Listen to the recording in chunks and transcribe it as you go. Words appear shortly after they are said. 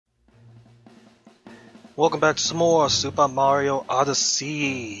Welcome back to some more Super Mario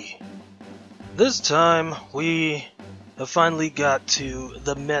Odyssey. This time we have finally got to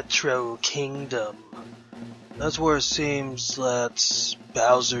the Metro Kingdom. That's where it seems that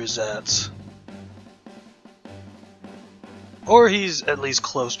Bowser's at. Or he's at least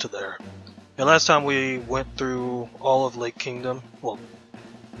close to there. And last time we went through all of Lake Kingdom. Well,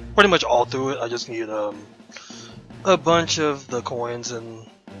 pretty much all through it. I just need a bunch of the coins and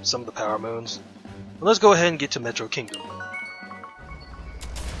some of the power moons. Let's go ahead and get to Metro Kingdom.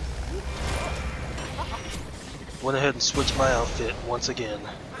 Went ahead and switched my outfit once again.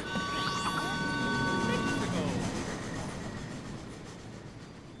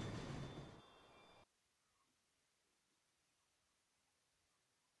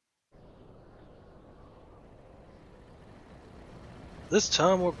 This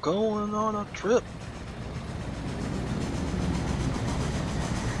time we're going on a trip.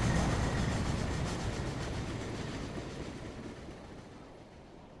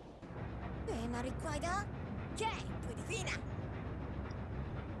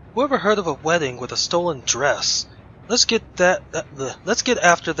 Whoever heard of a wedding with a stolen dress? Let's get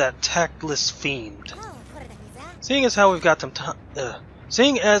after that tactless fiend. Seeing as how we've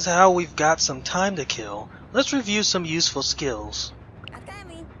got some time to kill, let's review some useful skills.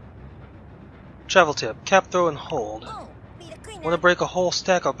 Travel tip: cap, throw, and hold. Want to break a whole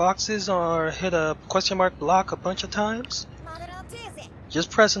stack of boxes or hit a question mark block a bunch of times? Just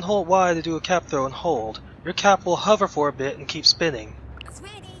press and hold Y to do a cap, throw, and hold. Your cap will hover for a bit and keep spinning.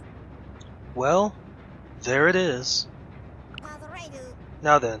 Well, there it is.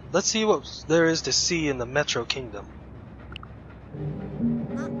 Now then, let's see what there is to see in the Metro Kingdom.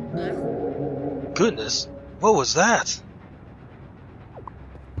 Goodness, what was that?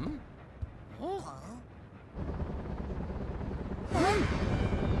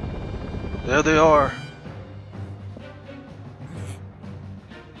 There they are.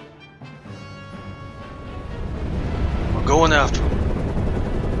 We're going after them.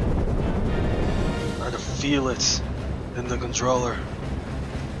 I can feel it in the controller.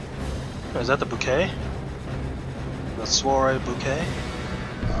 Is that the bouquet? The soiree bouquet?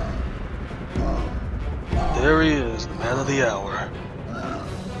 There he is, the man of the hour.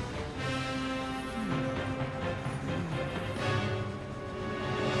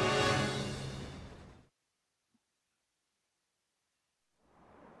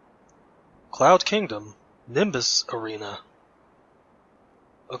 Cloud Kingdom, Nimbus Arena.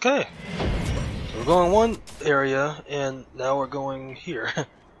 Okay, so we're going one area, and now we're going here.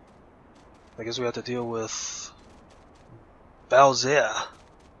 I guess we have to deal with Bowser.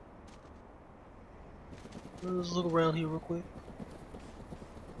 Let's look around here real quick.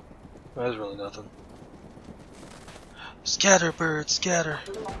 There's really nothing. Scatter, birds, scatter.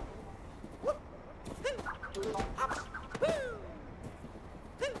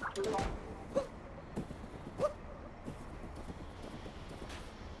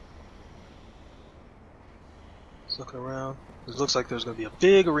 Just looking around. It looks like there's going to be a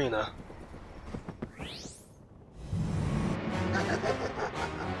big arena.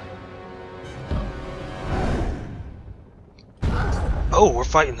 Oh, we're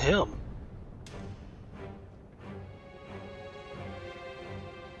fighting him.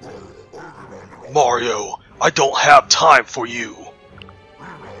 Mario, I don't have time for you.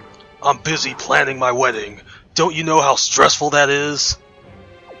 I'm busy planning my wedding. Don't you know how stressful that is?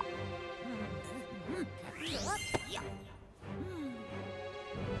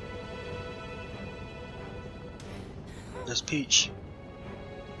 There's Peach.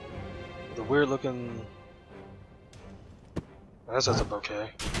 The weird looking... I guess that's a bouquet.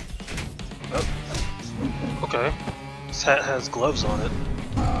 Oh. Okay. This hat has gloves on it.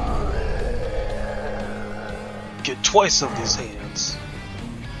 Get twice of these hands.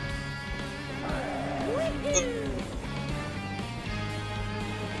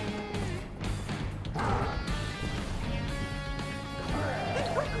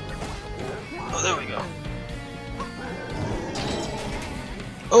 Oh, there we go.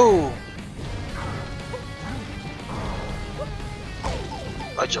 Oh!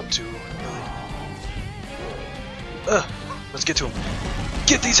 I jumped too early. Let's get to him.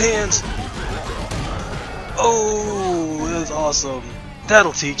 Get these hands! Oh, that's awesome.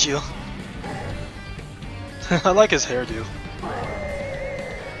 That'll teach you. I like his hairdo.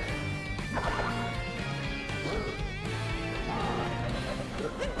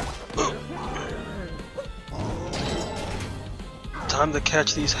 Time to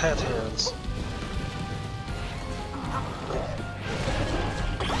catch these hat hands.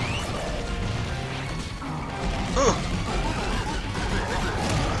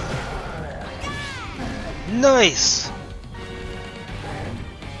 Nice!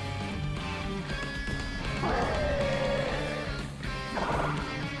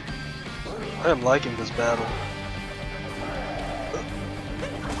 I am liking this battle.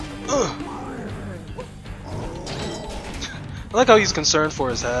 I like how he's concerned for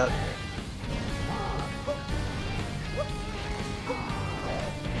his hat.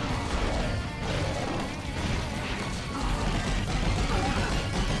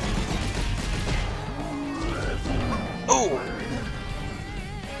 Oh!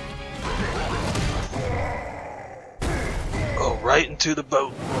 Oh, right into the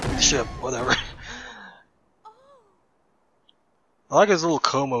boat. Ship, whatever. I like his little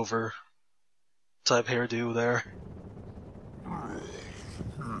comb over type hairdo there.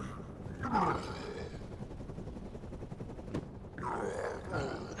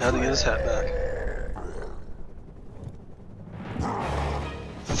 How to get his hat back.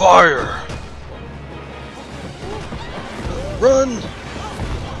 Fire! Run!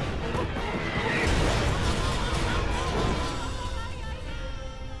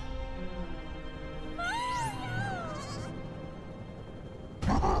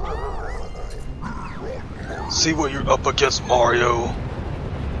 See what you're up against, Mario.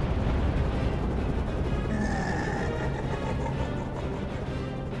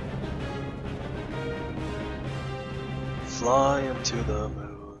 Fly into the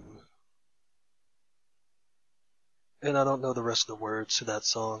moon. And I don't know the rest of the words to that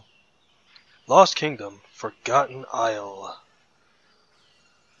song. Lost Kingdom, Forgotten Isle.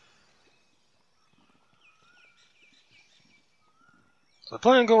 So I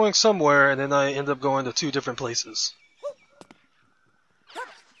plan on going somewhere, and then I end up going to 2 different places.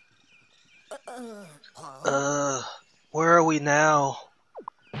 Where are we now?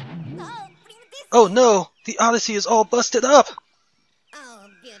 Oh no! The Odyssey is all busted up!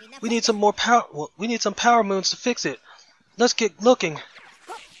 We need some more power. Well, we need some power moons to fix it. Let's get looking.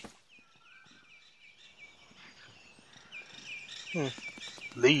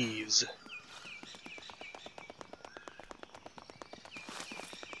 Leaves.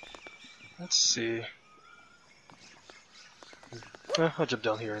 Let's see. I'll jump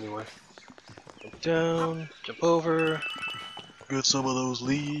down here anyway. Jump down, jump over, get some of those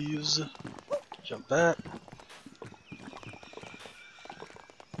leaves, jump back.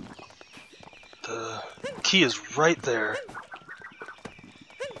 The key is right there.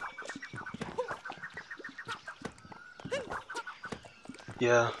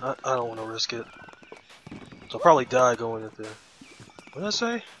 Yeah, I don't want to risk it. So I'll probably die going into... What did I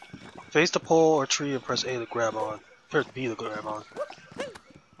say? Face the pole or tree and press A to grab on. Press B to grab on.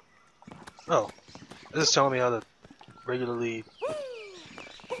 Oh. This is telling me how to regularly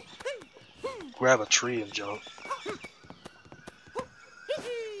grab a tree and jump.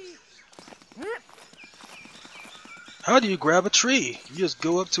 How do you grab a tree? You just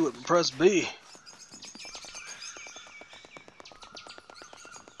go up to it and press B.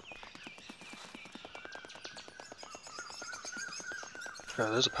 Okay,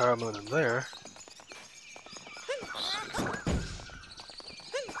 there's a power moon in there.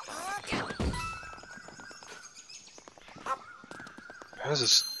 This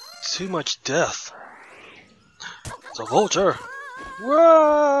is too much death. It's a vulture.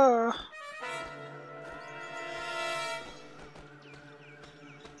 Whoa!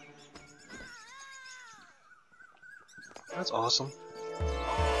 That's awesome.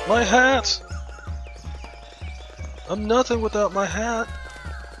 My hat! I'm nothing without my hat.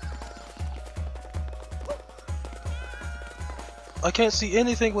 I can't see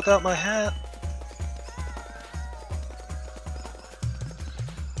anything without my hat.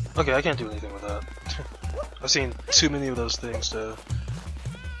 Okay, I can't do anything with that. I've seen too many of those things to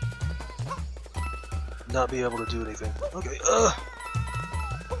not be able to do anything. Okay,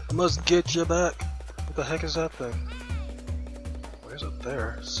 I must get you back. What the heck is that thing? Where's up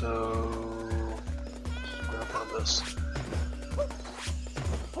there? So... grab on this.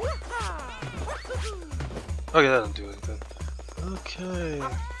 Okay, that doesn't do anything. Okay.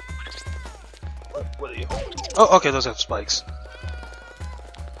 What are you? Oh, okay, those have spikes.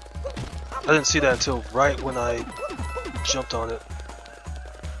 I didn't see that until right when I jumped on it.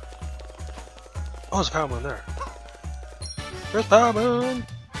 Oh, there's a power moon there. There's power moon!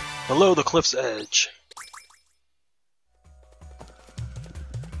 Below the cliff's edge.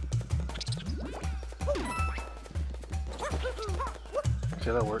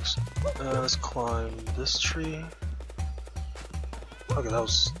 Okay, that works. Let's climb this tree. Okay, that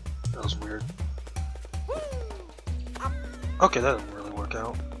was weird. Okay, that didn't really work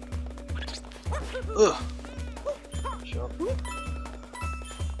out. Ugh. Jump.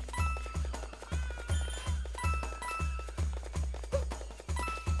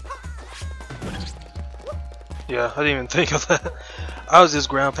 Yeah, I didn't even think of that. I was just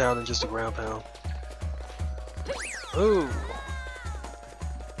ground pounding, just a ground pound. Ooh.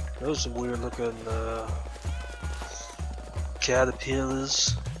 Those are some weird looking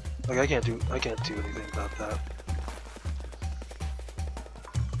caterpillars. Like I can't do anything about that.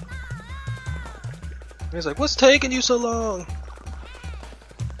 He's like, what's taking you so long?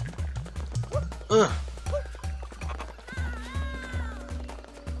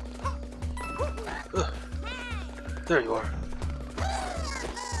 There you are.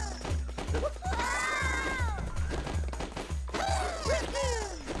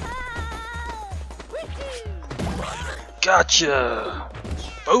 Gotcha!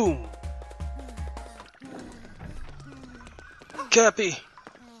 Boom! Cappy!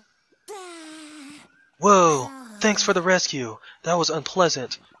 Whoa! Thanks for the rescue. That was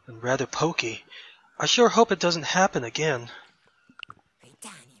unpleasant and rather pokey. I sure hope it doesn't happen again.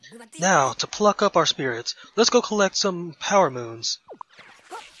 Now, to pluck up our spirits, let's go collect some power moons.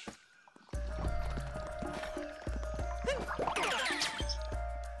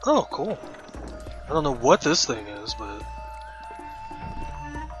 Oh, cool. I don't know what this thing is, but...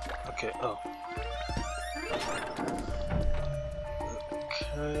 Okay, oh.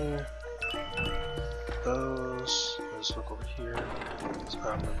 Okay... Those... Let's look over here. There's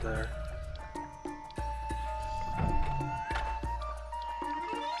power moon there.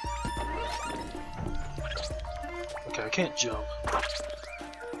 Okay, I can't jump.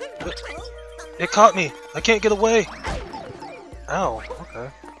 It caught me! I can't get away! Ow, okay.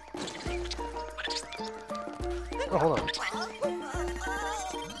 Oh, hold on.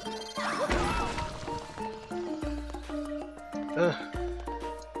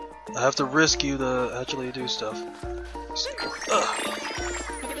 I have to risk you to actually do stuff.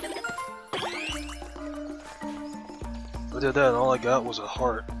 I did that and all I got was a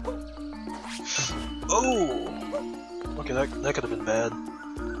heart. Oh! Okay, that could have been bad.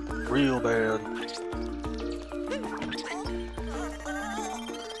 Real bad.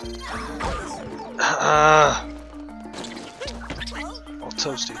 Ah! All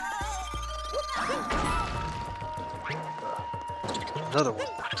toasty. Another one.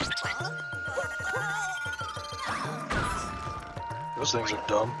 Those things are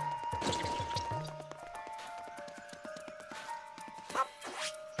dumb.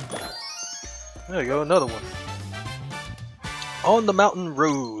 There you go, another one. On the mountain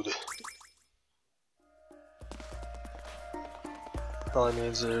road. Probably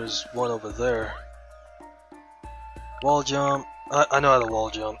means there's one over there. Wall jump. I know how to wall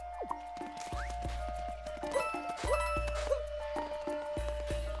jump.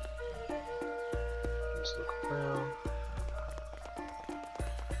 Just look around.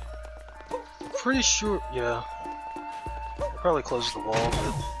 I'm pretty sure. Yeah. It probably closes the wall,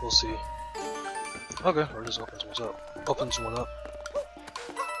 but we'll see. Okay, or just opens one up. Opens one up.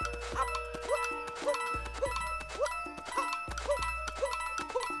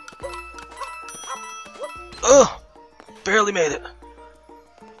 Ugh! Barely made it.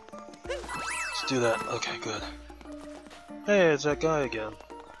 Let's do that. Okay, good. Hey, it's that guy again.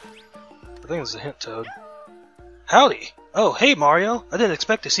 I think it's a hint toad. Howdy! Oh, hey Mario! I didn't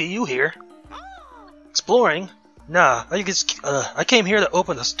expect to see you here. Exploring? Nah, I came here to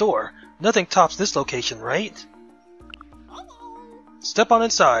open a store. Nothing tops this location, right? Step on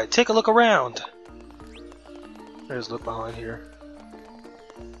inside. Take a look around. There's a look behind here.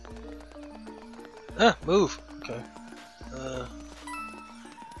 Ah, move. Okay.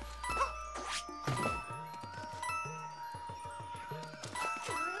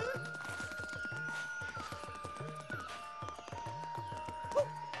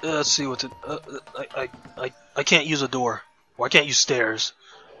 Let's see what's it. I can't use a door. Well, I can't use stairs.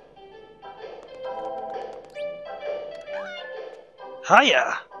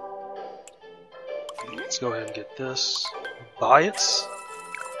 Hiya! Let's go ahead and get this. Buy it.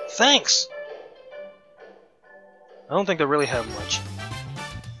 Thanks! I don't think they really have much.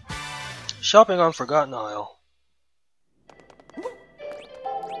 Shopping on Forgotten Isle.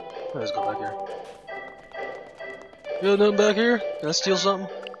 Let's go back here. You got nothing back here? Can I steal something?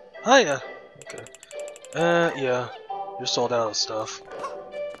 Hiya! Okay. Yeah. You're sold out of stuff.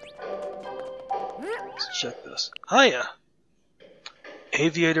 Let's check this. Hiya!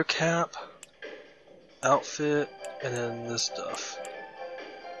 Aviator cap, outfit, and then this stuff.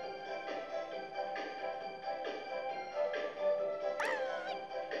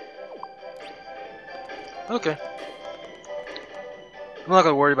 Okay. I'm not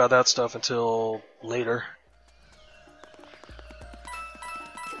gonna worry about that stuff until later.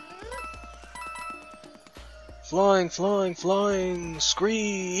 Flying, flying, flying,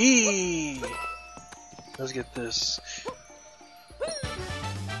 scree! Let's get this.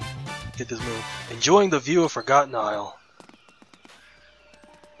 Get this move. Enjoying the view of Forgotten Isle.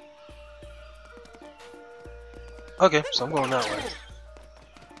 Okay, so I'm going that way.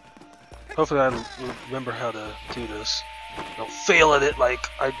 Hopefully I remember how to do this. Don't fail at it like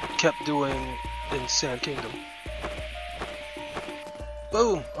I kept doing in Sand Kingdom.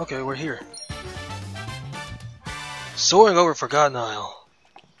 Boom! Okay, we're here. Soaring over Forgotten Isle.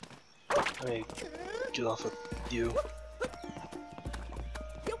 Let me get off of you.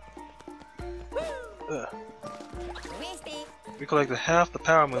 We collected half the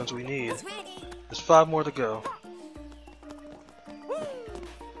power moons we need. There's 5 more to go.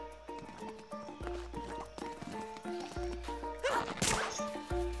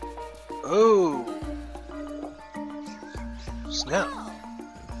 Oh! Snap!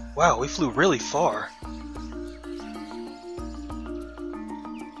 Wow, we flew really far.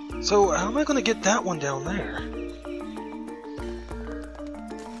 So, how am I gonna get that one down there?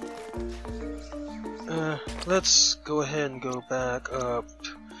 Let's go ahead and go back up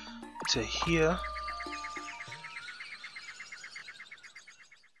to here.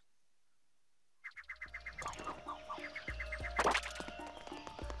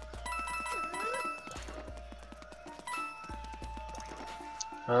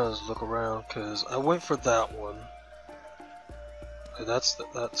 Let's look around, cause I went for that one. Okay, that's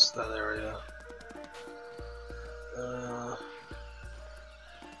that area.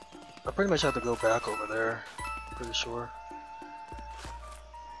 I pretty much have to go back over there. Pretty sure.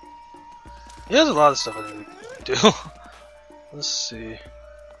 Yeah, there's a lot of stuff I need to do. Let's see.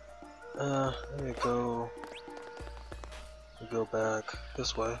 Let me go back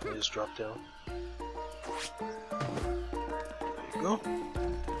this way. Let me just drop down. There you go.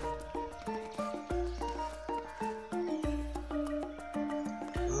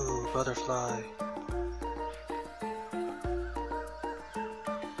 Ooh, butterfly.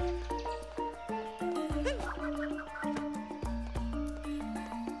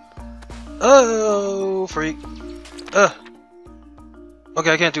 Oh, freak.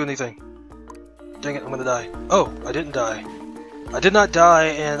 Okay, I can't do anything. Dang it, I'm gonna die. Oh, I didn't die. I did not die,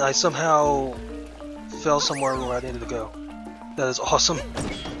 and I somehow fell somewhere where I needed to go. That is awesome.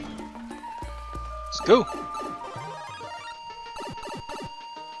 Let's go.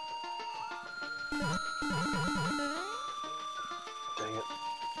 Dang it.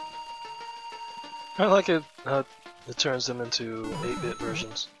 I like it how it turns them into 8-bit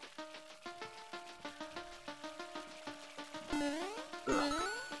versions.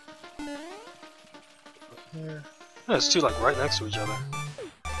 There's 2 like right next to each other.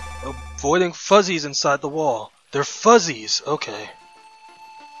 Avoiding fuzzies inside the wall. They're fuzzies. Okay.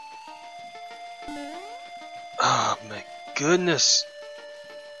 Ah, my goodness.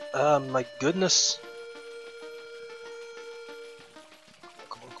 My goodness.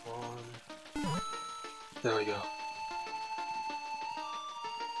 Come on, come on. There we go.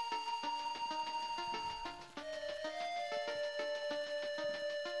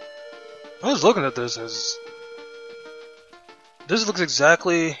 I was looking at this as this looks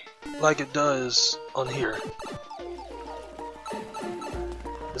exactly like it does on here.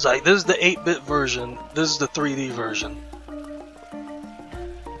 It's like this is the 8-bit version, this is the 3D version.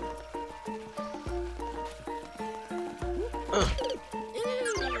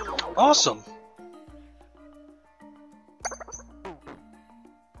 Awesome.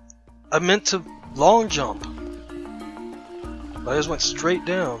 I meant to long jump. I just went straight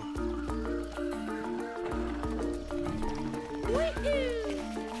down.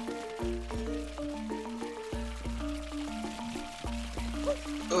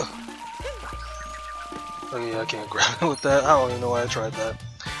 Oh yeah, I can't grab it with that. I don't even know why I tried that.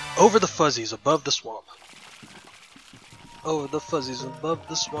 Over the fuzzies, above the swamp. Over the fuzzies, above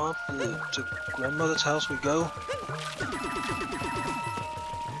the swamp. To grandmother's house we go.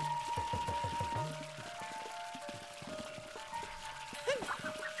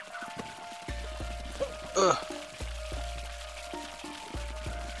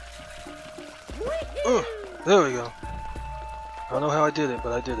 There we go. I don't know how I did it,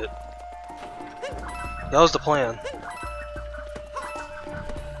 but I did it. That was the plan.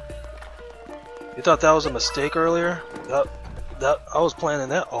 You thought that was a mistake earlier? That I was planning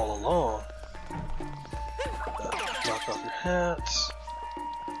that all along. Knock off your hats.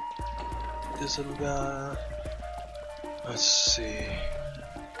 This little guy. Let's see.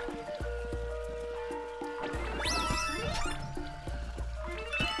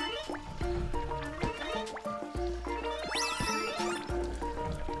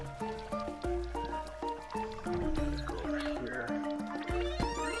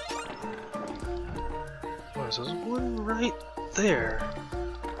 So there's one right there.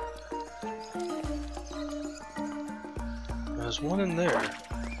 There's one in there.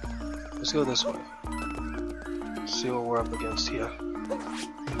 Let's go this way. See what we're up against here.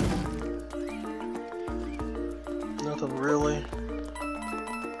 Nothing really.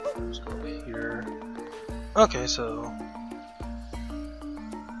 Let's go over here. Okay, so...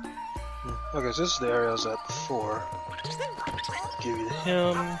 Okay, so this is the area I was at before. Give you to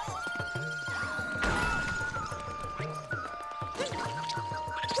him.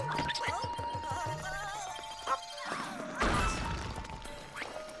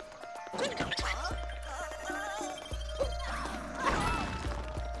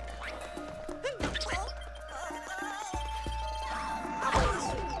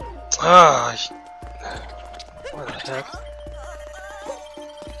 Ah, what the heck?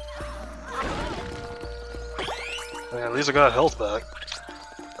 Man, at least I got health back.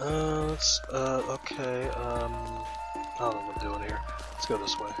 Okay, I don't know what I'm doing here. Let's go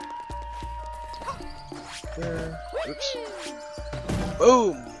this way. There. Oops.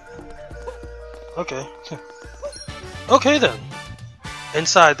 Boom! Okay. Okay then.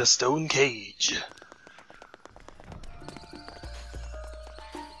 Inside the stone cage.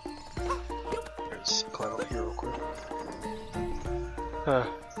 Let's climb up here real quick. Huh.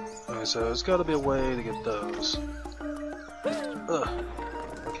 Okay, so there's gotta be a way to get those. Ugh.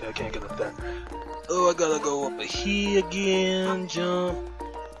 Okay, I can't get up there. Oh, I gotta go up here again, jump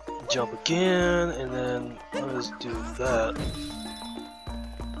again, and then let's do that.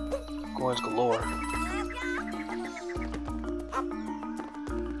 Coins galore.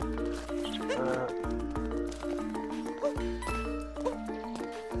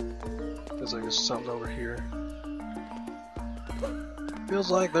 Feels like there's something over here. Feels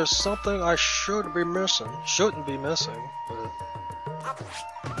like there's something I shouldn't be missing, but...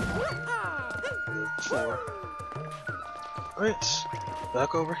 4. Right,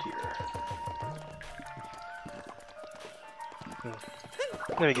 back over here.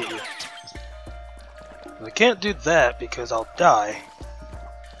 Let me get you. I can't do that because I'll die.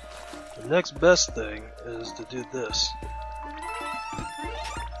 The next best thing is to do this.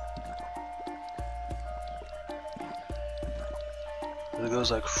 It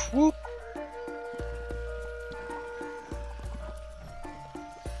goes like whoop.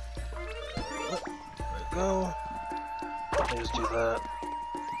 Go. Let me just do that.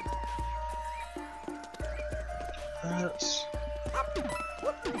 That's...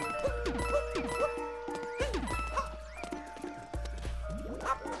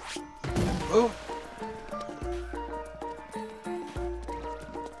 Oh!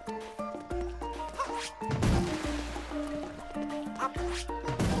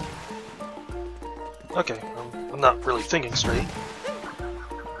 Okay, I'm not really thinking straight.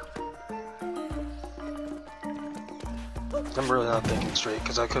 I'm really not thinking straight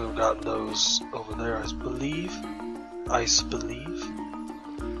because I could have gotten those over there, I believe.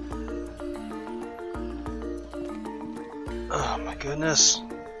 Oh my goodness.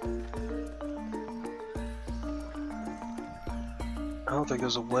 I don't think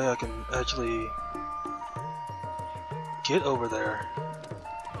there's a way I can actually get over there.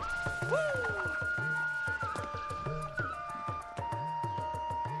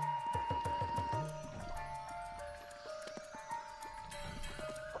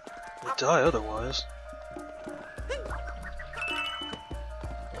 Die otherwise.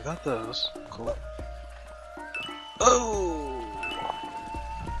 I got those. Cool. Oh!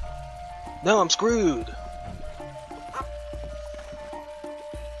 Now I'm screwed!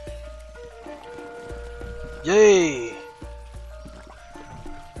 Yay!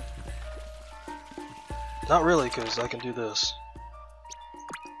 Not really, because I can do this.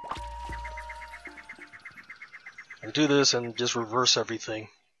 I do this and just reverse everything.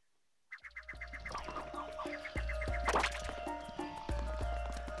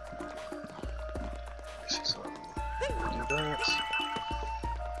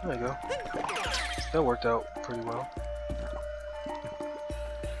 There you go. That worked out pretty well.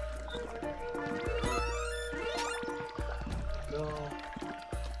 Go.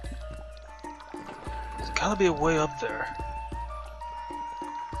 There's gotta be a way up there.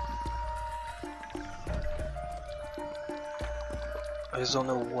 I just don't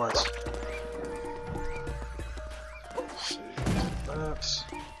know what. Let's see. That's...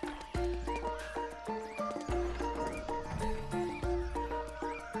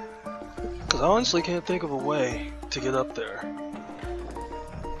 I honestly can't think of a way to get up there.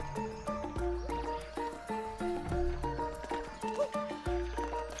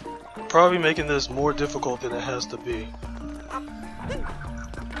 Probably making this more difficult than it has to be.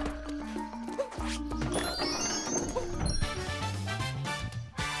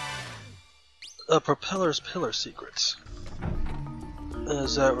 propeller's pillar secrets.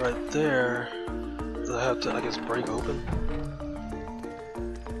 Is that right there? Do I have to, I guess, break open?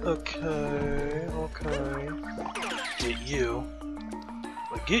 Okay, okay. Get you.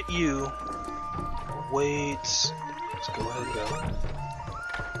 But get you. Wait. Let's go ahead and go.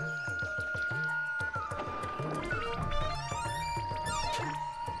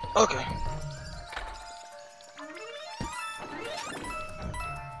 Okay.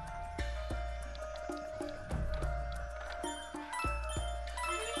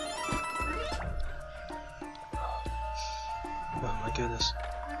 Oh my goodness.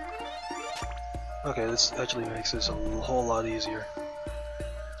 Okay, this actually makes this a whole lot easier.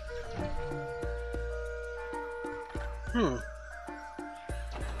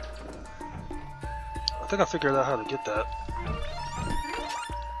 I think I figured out how to get that.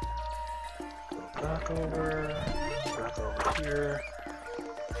 Back over here.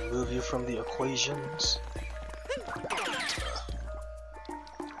 Remove you from the equations.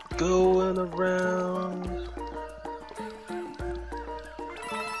 Going around.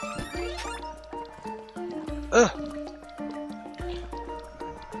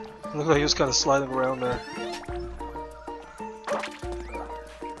 Looks like he was kind of sliding around there.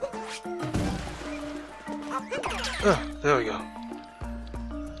 There we go.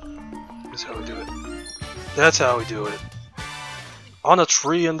 That's how we do it. That's how we do it. On a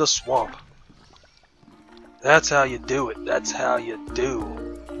tree in the swamp. That's how you do it. That's how you do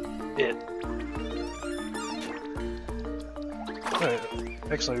it. Alright,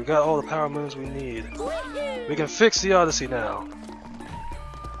 excellent. We got all the power moons we need. We can fix the Odyssey now.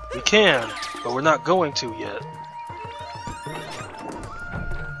 We can, but we're not going to yet.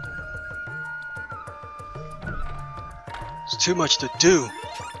 It's too much to do.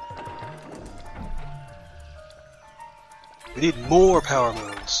 We need more power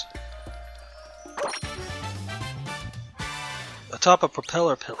moons. Atop a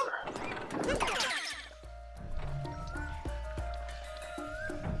propeller pillar.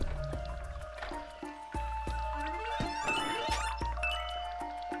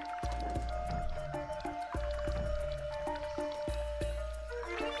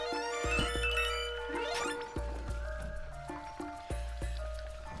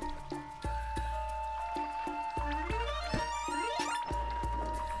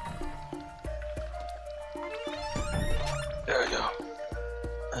 There we go.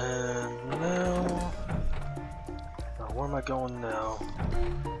 And now where am I going now?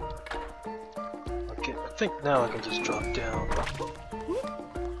 Okay, I think now I can just drop down.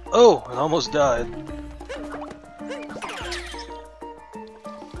 Oh, I almost died.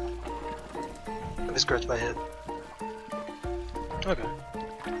 Let me scratch my head. Okay.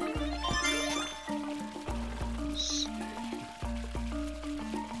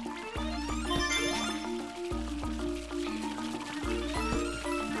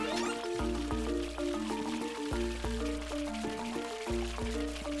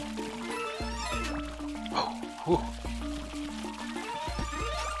 Whew.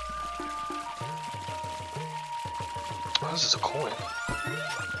 Oh, this is a coin.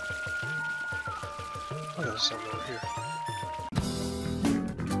 Oh, there's something over here.